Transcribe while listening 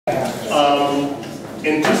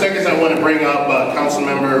In 2 seconds, I want to bring up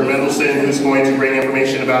Councilmember Mendelson, who's going to bring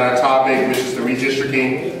information about our topic, which is the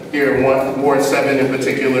redistricting here in Ward 7 in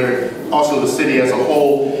particular, also the city as a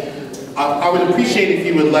whole. I would appreciate if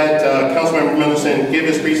you would let Councilmember Mendelson give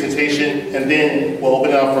his presentation, and then we'll open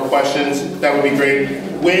it up for questions. That would be great.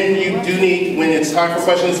 When it's time for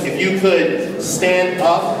questions, if you could stand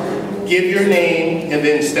up, give your name, and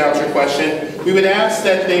then state your question. We would ask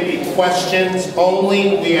that they be questions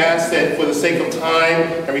only. We ask that for the sake of time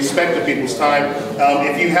and respect of people's time,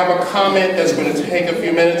 if you have a comment that's going to take a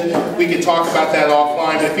few minutes, we can talk about that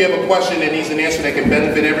offline. But if you have a question that needs an answer that can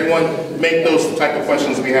benefit everyone, make those the type of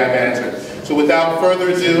questions we have answered. So without further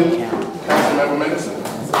ado, Councilmember Mendelson.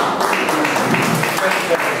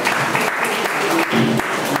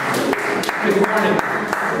 Good morning.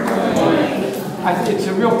 It's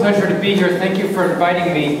a real pleasure to be here. Thank you for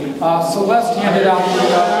inviting me. Celeste handed out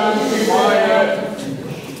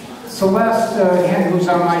who's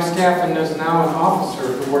on my staff and is now an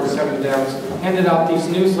officer of the Ward 7 Downs, handed out these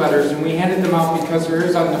newsletters, and we handed them out because there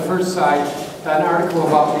is on the first side an article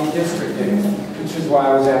about redistricting, which is why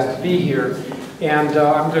I was asked to be here. And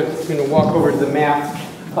I'm just going to walk over to the map.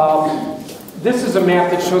 This is a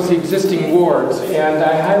map that shows the existing wards, and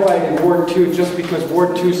I highlighted Ward 2 just because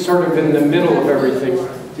Ward 2 is sort of in the middle of everything. Do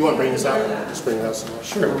you want to bring this out? Just bring it out somewhere.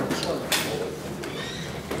 Sure.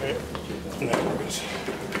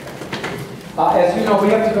 As you know, we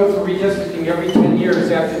have to go through redistricting every 10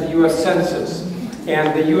 years after the U.S. Census.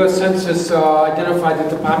 And the U.S. Census identified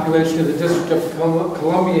that the population of the District of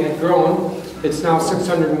Columbia had grown. It's now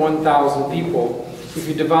 601,000 people. If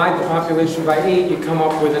you divide the population by 8, you come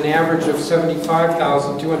up with an average of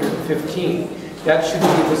 75,215. That should be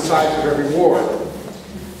the size of every ward.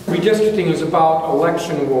 Redistricting is about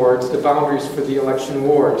election wards, the boundaries for the election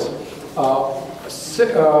wards. 5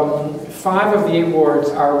 of the 8 wards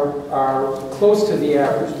are close to the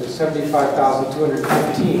average, the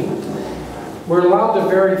 75,215. We're allowed to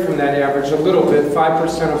vary from that average a little bit,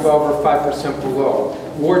 5% above or 5% below.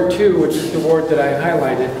 Ward 2, which is the ward that I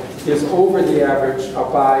highlighted, is over the average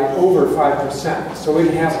by over 5%, so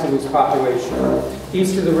it has to lose population.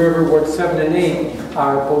 East of the river, Ward 7 and 8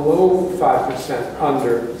 are below 5%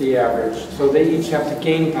 under the average, so they each have to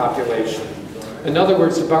gain population. In other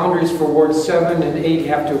words, the boundaries for Ward 7 and 8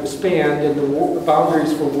 have to expand, and the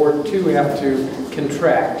boundaries for Ward 2 have to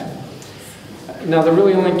contract. Now, there are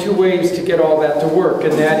really only 2 ways to get all that to work,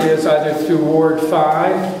 and that is either through Ward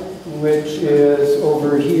 5, which is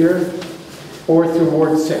over here, or through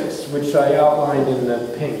Ward 6, which I outlined in the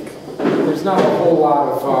pink. There's not a whole lot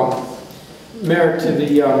of merit to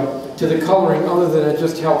the coloring, other than it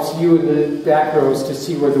just helps you in the back rows to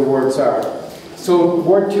see where the wards are. So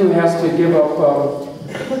Ward 2 has to give up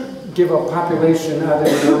population either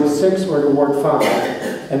to Ward 6 or to Ward 5,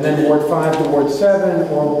 and then Ward 5 to Ward 7,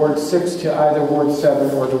 or Ward 6 to either Ward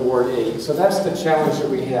 7 or to Ward 8. So that's the challenge that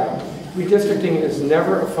we have. Redistricting is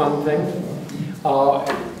never a fun thing.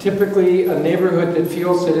 Typically, a neighborhood that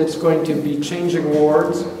feels that it's going to be changing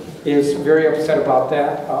wards is very upset about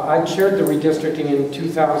that. I chaired the redistricting in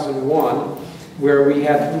 2001, where we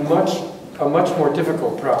had a much more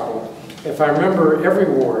difficult problem. If I remember, every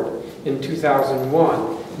ward in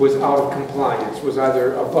 2001 was out of compliance, was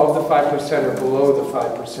either above the 5% or below the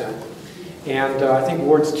 5%. And I think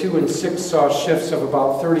wards 2 and 6 saw shifts of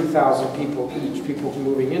about 30,000 people each, people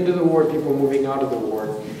moving into the ward, people moving out of the ward.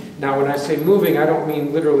 Now, when I say moving, I don't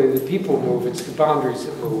mean literally the people move, it's the boundaries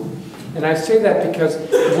that move. And I say that because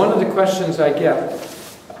one of the questions I get,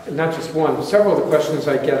 not just one, but several of the questions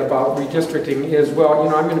I get about redistricting is, well, you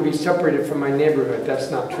know, I'm going to be separated from my neighborhood.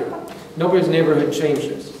 That's not true. Nobody's neighborhood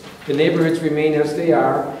changes. The neighborhoods remain as they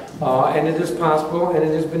are, and it is possible, and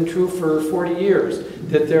it has been true for 40 years,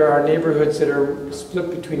 that there are neighborhoods that are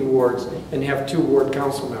split between wards and have 2 ward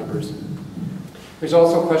council members. There's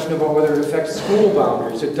also a question about whether it affects school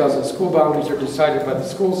boundaries. It doesn't. School boundaries are decided by the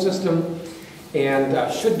school system and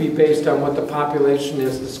should be based on what the population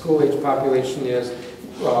is, the school-age population is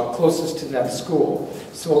closest to that school.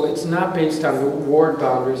 So it's not based on the ward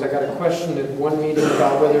boundaries. I got a question at one meeting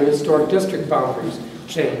about whether historic district boundaries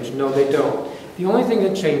change. No, they don't. The only thing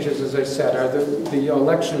that changes, as I said, are the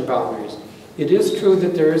election boundaries. It is true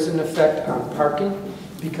that there is an effect on parking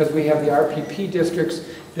because we have the RPP districts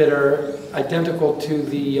that are identical to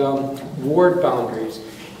the ward boundaries.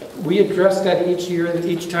 We address that each year,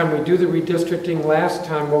 each time we do the redistricting. Last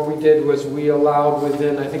time what we did was we allowed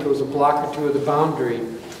within, I think it was a block or 2 of the boundary,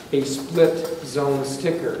 a split zone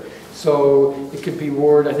sticker. So it could be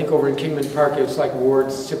ward, I think over in Kingman Park it's like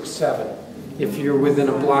ward 6, 7, if you're within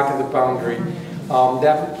a block of the boundary.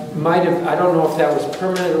 That might have, I don't know if that was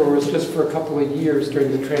permanent or was just for a couple of years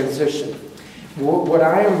during the transition. What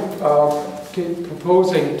I am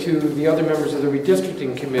proposing to the other members of the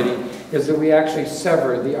redistricting committee is that we actually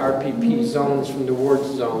sever the RPP zones from the ward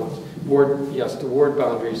zones, the ward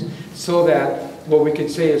boundaries, so that what we could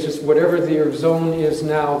say is just whatever their zone is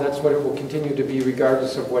now, that's what it will continue to be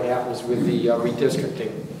regardless of what happens with the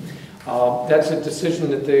redistricting. That's a decision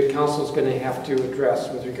that the council is going to have to address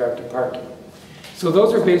with regard to parking. So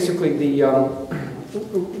those are basically the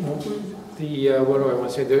what do I want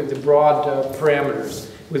to say, the broad parameters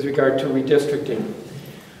with regard to redistricting.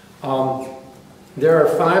 There are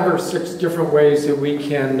 5 or 6 different ways that we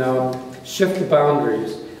can shift the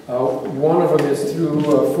boundaries. One of them is through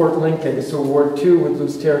Fort Lincoln, so Ward 2 would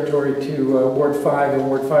lose territory to Ward 5, and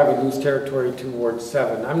Ward 5 would lose territory to Ward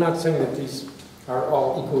 7. I'm not saying that these are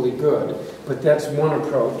all equally good, but that's one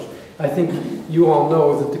approach. I think you all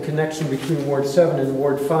know that the connection between Ward 7 and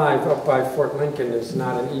Ward 5 up by Fort Lincoln is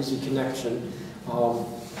not an easy connection.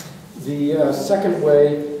 The second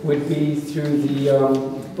way would be through the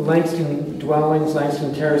Langston dwellings,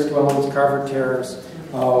 Langston Terrace dwellings, Carver Terrace.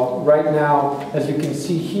 Right now, as you can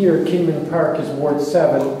see here, Kingman Park is Ward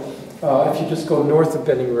 7. If you just go north of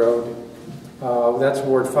Benning Road, that's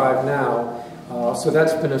Ward 5 now. So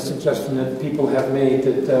that's been a suggestion that people have made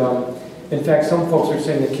that, in fact, some folks are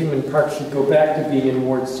saying that Kingman Park should go back to being in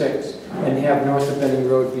Ward 6 and have north of Benning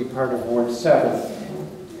Road be part of Ward 7.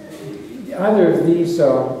 Either of these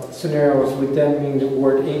scenarios would then mean that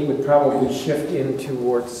Ward 8 would probably shift into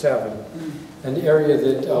Ward 7. An area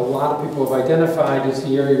that a lot of people have identified is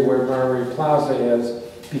the area where Marbury Plaza is,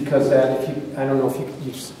 because that, I don't know if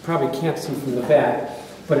you probably can't see from the back,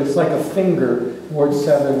 but it's like a finger, Ward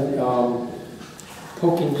 7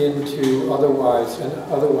 poking into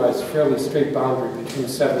otherwise fairly straight boundary between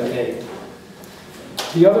 7 and 8.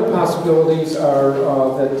 The other possibilities are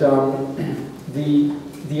that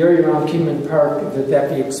the area around Kingman Park, that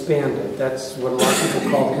be expanded. That's what a lot of people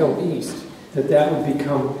call Hill East. That would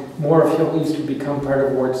become, more of Hill East would become part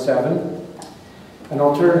of Ward 7. An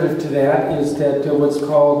alternative to that is that what's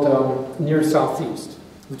called near Southeast,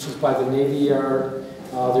 which is by the Navy Yard.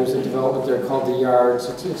 There's a development there called the Yards.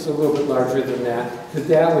 It's a little bit larger than that.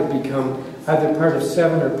 That would become either part of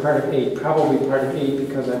 7 or part of 8. Probably part of 8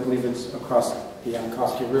 because I believe it's across the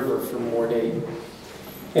Anacostia River from Ward 8.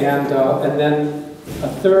 And then a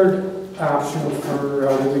third option for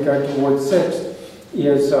with regard to Ward 6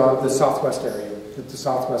 is the southwest area. That the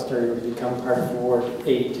southwest area would become part of Ward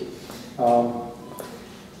 8.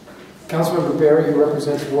 Councilmember Barry, who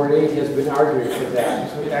represents Ward 8, has been arguing for that.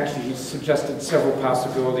 So actually, he's suggested several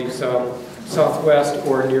possibilities. Southwest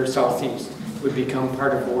or near southeast would become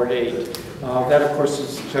part of Ward 8. That, of course,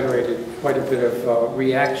 has generated quite a bit of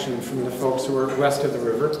reaction from the folks who are west of the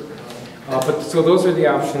river. So those are the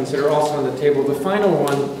options that are also on the table. The final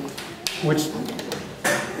one, which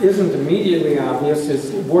isn't immediately obvious,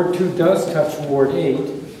 is Ward 2 does touch Ward 8,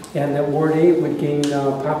 and that Ward 8 would gain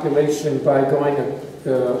population by going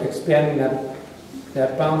expanding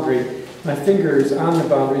that boundary. My finger is on the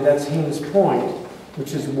boundary. That's Haynes Point,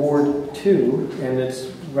 which is Ward 2, and it's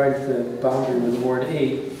right at the boundary with Ward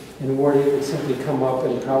 8. And Ward 8 would simply come up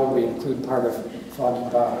and probably include part of Foggy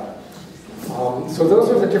Bottom. So those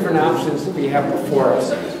are the different options that we have before us.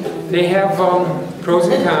 They have pros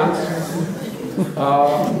and cons.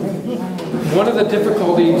 One of the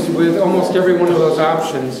difficulties with almost every one of those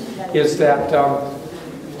options is that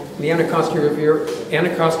the Anacostia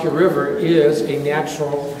River is a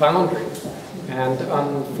natural boundary. And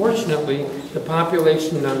unfortunately, the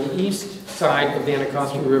population on the east side of the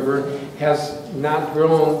Anacostia River has not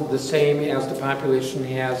grown the same as the population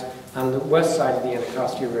has on the west side of the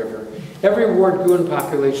Anacostia River. Every ward grew in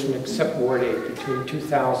population except Ward 8 between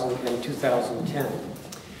 2000 and 2010.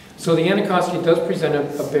 So the Anacostia does present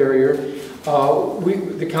a barrier.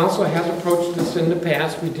 The council has approached this in the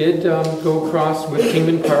past. We did go across with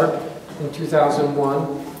Kingman Park in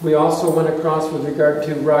 2001. We also went across with regard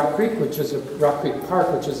to Rock Creek, Rock Creek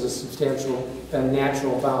Park, which is a substantial and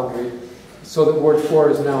natural boundary, so that Ward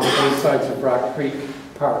 4 is now on both sides of Rock Creek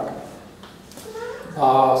Park.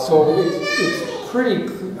 So it's pretty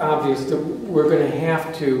obvious that we're going to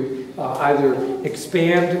have to either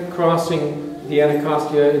expand crossing the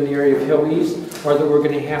Anacostia in the area of Hill East, or that we're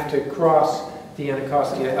going to have to cross the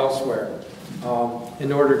Anacostia elsewhere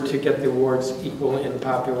in order to get the wards equal in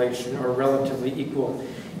population, or relatively equal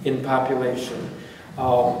in population.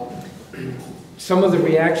 Some of the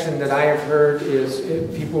reaction that I have heard is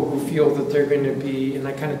people who feel that they're going to be, and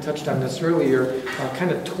I kind of touched on this earlier,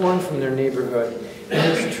 kind of torn from their neighborhood. And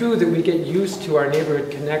it's true that we get used to our neighborhood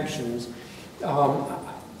connections.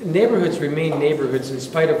 Neighborhoods remain neighborhoods in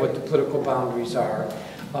spite of what the political boundaries are.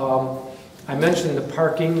 I mentioned the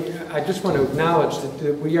parking. I just want to acknowledge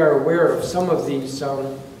that we are aware of some of these,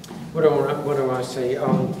 what do I say,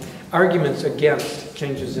 arguments against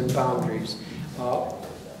changes in boundaries.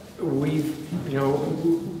 We've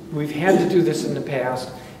had to do this in the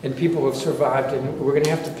past, and people have survived, and we're going to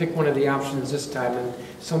have to pick one of the options this time, and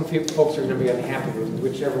some folks are going to be unhappy with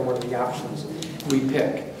whichever one of the options we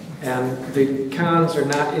pick. And the cons are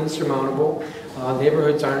not insurmountable.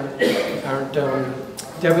 Neighborhoods aren't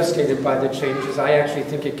devastated by the changes. I actually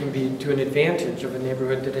think it can be to an advantage of a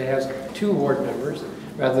neighborhood that it has 2 ward members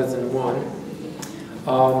rather than 1.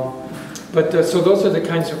 So those are the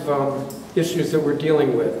kinds of issues that we're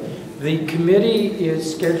dealing with. The committee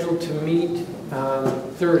is scheduled to meet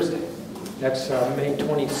on Thursday. That's May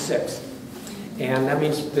 26th. And that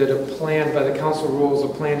means that a plan, by the council rules, a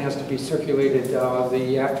plan has to be circulated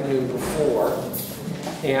the afternoon before.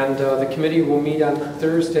 And the committee will meet on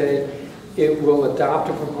Thursday. It will adopt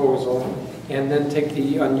a proposal and then take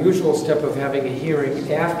the unusual step of having a hearing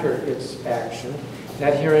after its action.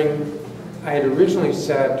 That hearing, I had originally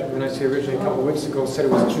said, when I say originally a couple of weeks ago, said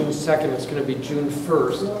it was June 2nd. It's going to be June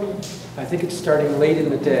 1st. I think it's starting late in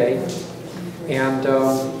the day. And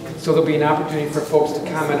so there'll be an opportunity for folks to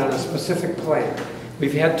comment on a specific plan.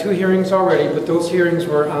 We've had 2 hearings already, but those hearings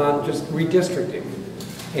were on just redistricting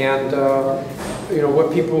and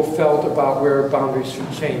what people felt about where boundaries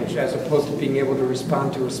should change, as opposed to being able to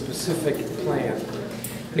respond to a specific plan.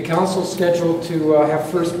 The council's scheduled to have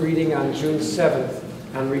first reading on June 7th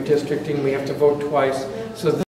on redistricting. We have to vote twice. So